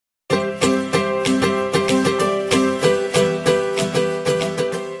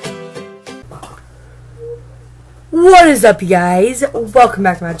What is up, you guys? Welcome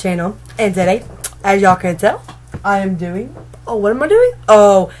back to my channel. And today, as y'all can tell, I am doing... Oh, what am I doing?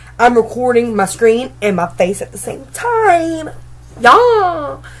 Oh, I'm recording my screen and my face at the same time. Yeah!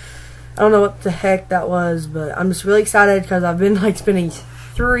 I don't know what the heck that was, but I'm just really excited because I've been like spending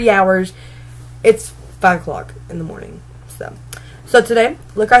 3 hours. It's 5 o'clock in the morning. So today,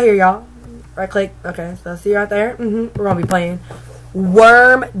 look right here, y'all. Right click. Okay, so see right there. We're going to be playing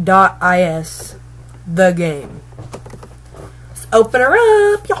Worm.is, the game. Let's open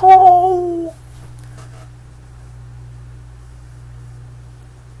her up, y'all.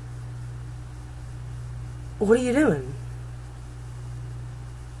 What are you doing?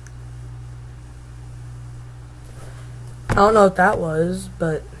 I don't know what that was,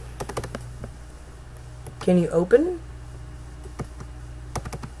 but can you open?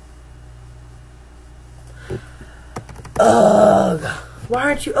 Ugh. Why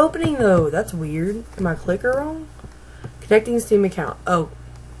aren't you opening though? That's weird. Am I clicker wrong? Connecting Steam account. Oh.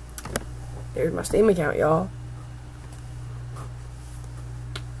 There's my Steam account, y'all.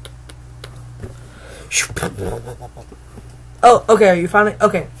 Oh, okay, are you finding?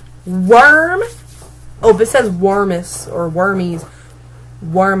 Okay. Worm. Oh, but it says Wormis or Wormies.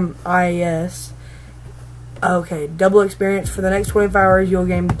 Worm.is. Okay, double experience for the next 25 hours. You'll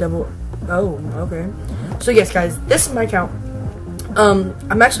gain double. Oh, okay. So yes, guys, this is my account.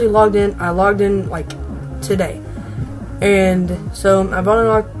 I'm actually logged in. I logged in like today, and so I've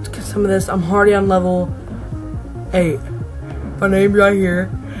unlocked some of this. I'm already on level 8. My name's right here.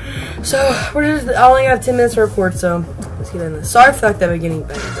 So we're just. I only have 10 minutes to record. So let's get in this. Sorry for like that beginning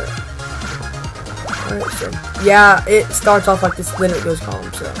thing, but alright. So yeah, it starts off like this, then it goes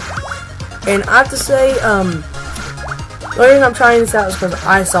calm. So, and I have to say, the reason I'm trying this out is because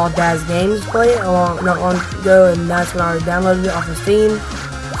I saw Daz Games play it not long ago, and that's when I downloaded it off of Steam.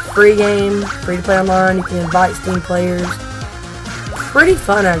 Free game, free to play online. You can invite Steam players. Pretty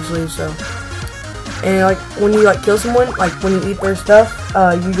fun actually. So, and like when you like kill someone, like when you eat their stuff,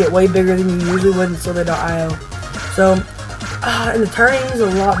 you get way bigger than you usually would in Slither.io. So, and the turning's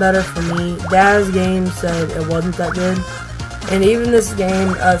a lot better for me. Daz Games said it wasn't that good. And even this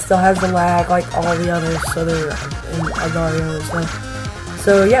game still has the lag like all the others, so they're in Agario and stuff.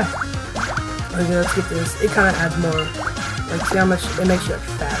 So yeah, okay, let's get this. It kind of adds more. Like, see how much it makes you like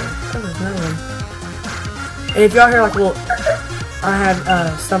fatter. Oh, there's another one. And if y'all hear like a little, I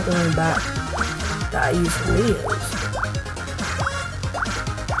have something in the back that I use for videos.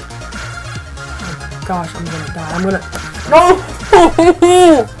 Oh my gosh, I'm gonna die. I'm gonna. No!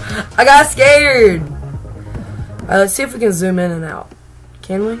 I got scared. Let's see if we can zoom in and out.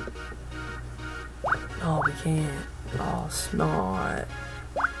 Can we? Oh, we can't. Oh, snot.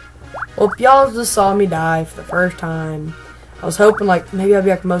 Well, if y'all just saw me die for the first time, I was hoping, like, maybe I'd be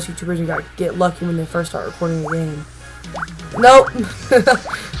like most YouTubers and get lucky when they first start recording the game. Nope.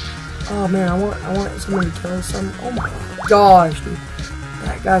 Oh, man, I want someone to kill some. Oh, my gosh, dude.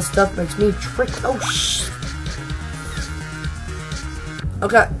 That guy's stuff makes me trick. Oh, shit.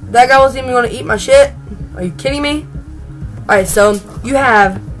 Okay, that guy wasn't even going to eat my shit. Are you kidding me? Alright, so you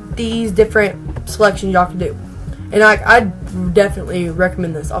have these different selections y'all can do. And I definitely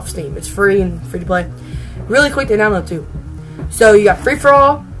recommend this off Steam. It's free and free to play. Really quick to download too. So you got Free For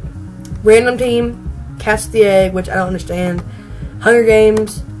All, Random Team, Catch the Egg, which I don't understand, Hunger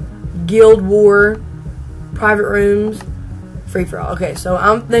Games, Guild War, Private Rooms, Free For All. Okay, so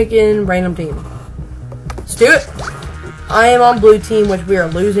I'm thinking Random Team. Let's do it. I am on Blue Team, which we are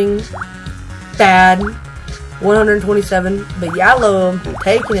losing bad. 127, but yellow, I'm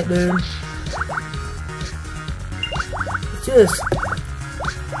taking it, dude. Let's do this.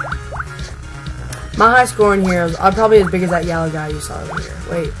 My high score in here, I'm probably as big as that yellow guy you saw over here.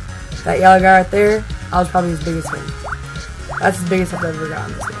 Wait, that yellow guy right there, I was probably as big as him. That's the biggest I've ever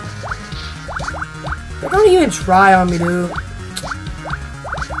gotten this game. But don't even try on me, dude.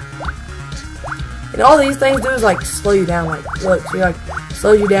 And all these things do is like slow you down. Like, look, see, like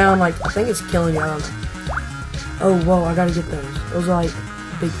slows you down. Like, I think it's killing you. I don't know. Oh, whoa, I gotta get those. Those are like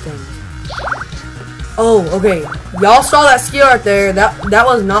big things. Oh, okay. Y'all saw that skill right there. That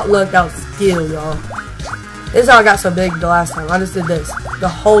was not luck, that was skill, y'all. This is how I got so big the last time. I just did this the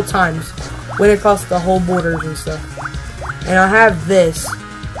whole time. Just went across the whole borders and stuff. And I have this.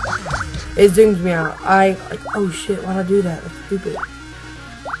 It zooms me out. Oh shit, why'd I do that? That's stupid.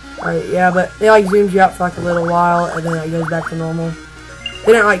 Alright, yeah, but it like zooms you out for like a little while and then it goes back to normal.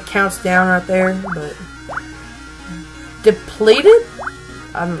 Then it like counts down right there, but depleted?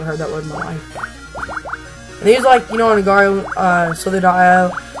 I've never heard that word in my life. And these like, you know, on Agario, Slither.io,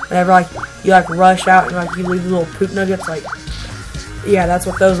 whenever like you like rush out and like you leave the little poop nuggets, like, yeah, that's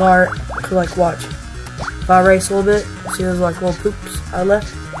what those are. So like, watch. if I race a little bit. See those like little poops I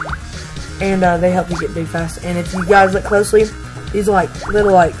left? And they help you get big fast. And if you guys look closely, these are like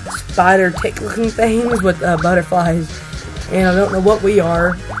little like spider tick looking things with butterflies. And I don't know what we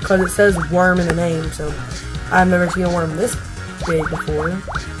are because it says worm in the name. So I've never seen a worm this big before.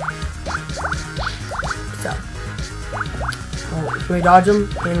 So, can we dodge them?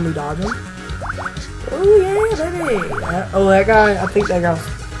 Can we dodge them? Oh yeah, baby! Oh, that guy. I think that guy.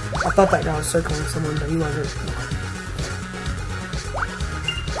 I thought that guy was circling someone, but he wasn't.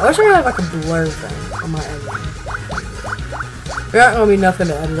 I wish I had like a blur thing on my editing. There's not gonna be nothing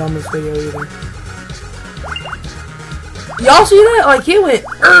to edit on this video either. Y'all see that? Like he went,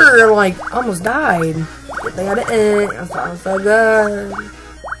 like almost died. They got it. I'm so good.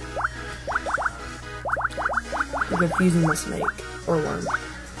 I'm confusing the snake or worm.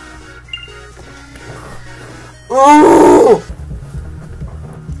 Oh!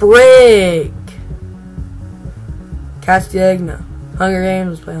 Frick! Catch the egg? No. Hunger Games?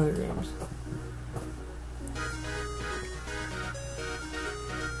 Let's play Hunger Games.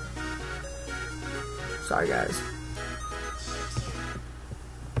 Sorry, guys.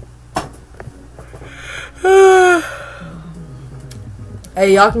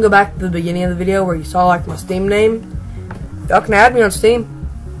 Hey, y'all can go back to the beginning of the video where you saw like my Steam name. Y'all can add me on Steam.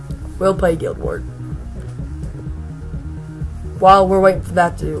 We'll play Guild Wars. While we're waiting for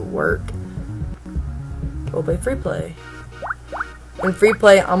that to work, we'll play free play. In free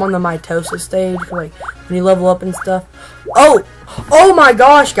play, I'm on the mitosis stage for like when you level up and stuff. Oh my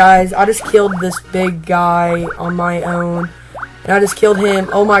gosh, guys! I just killed this big guy on my own, and I just killed him.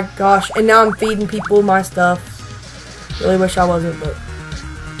 Oh my gosh! And now I'm feeding people my stuff. Really wish I wasn't, but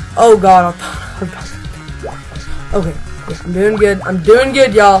oh god, okay. Yeah, I'm doing good. I'm doing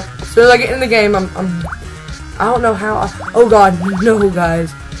good, y'all. As soon as I get in the game, I don't know how. Oh god, no,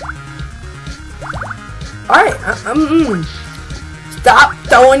 guys. Alright, stop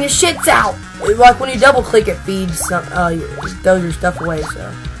throwing your shits out. Like when you double click, it feeds some, throws your stuff away.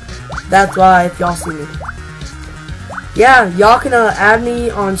 So that's why if y'all see me, yeah, y'all can add me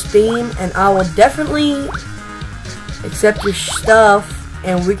on Steam, and I will definitely accept your stuff,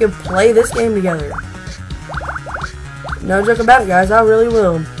 and we can play this game together. No joke about it, guys. I really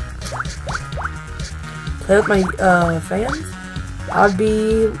will. Play with my fans.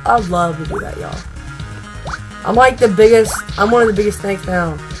 I'd love to do that, y'all. I'm like the biggest. I'm one of the biggest snakes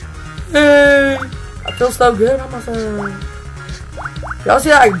now. Hey, I feel so good on myself. Y'all see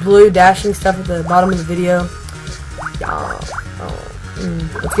that like blue dashing stuff at the bottom of the video? Yeah.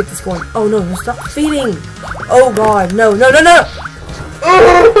 Let's get this going. Oh no! Stop feeding. Oh god! No! No! No! No!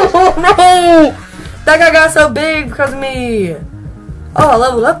 Oh no! That guy got so big because of me. Oh, I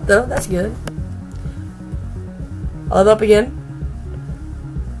leveled up though. That's good. I leveled up again.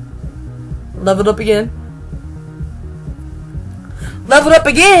 Leveled up again. Leveled up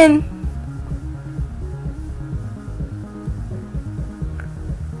again.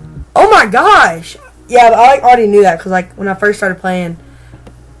 Oh my gosh! Yeah, but I already knew that because like when I first started playing,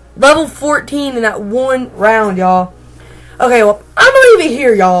 level 14 in that one round, y'all. Okay, well I'm gonna leave it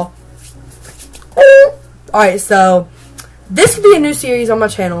here, y'all. Alright, so this could be a new series on my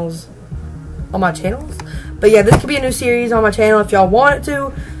channels. But yeah, this could be a new series on my channel if y'all want it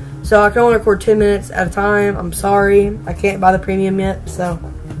to. So I can only record 10 minutes at a time. I'm sorry. I can't buy the premium yet. So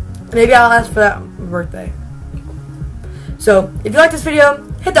maybe I'll ask for that on my birthday. So if you like this video,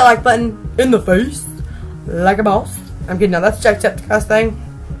 hit that like button in the face. Like a boss. I'm kidding. Now that's Jacksepticeye thing.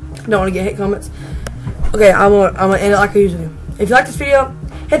 Don't want to get hate comments. Okay, I'm gonna end it like I usually do. If you like this video,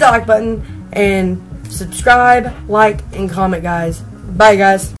 hit that like button and subscribe, like, and comment, guys. Bye,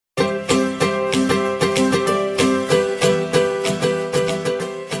 guys.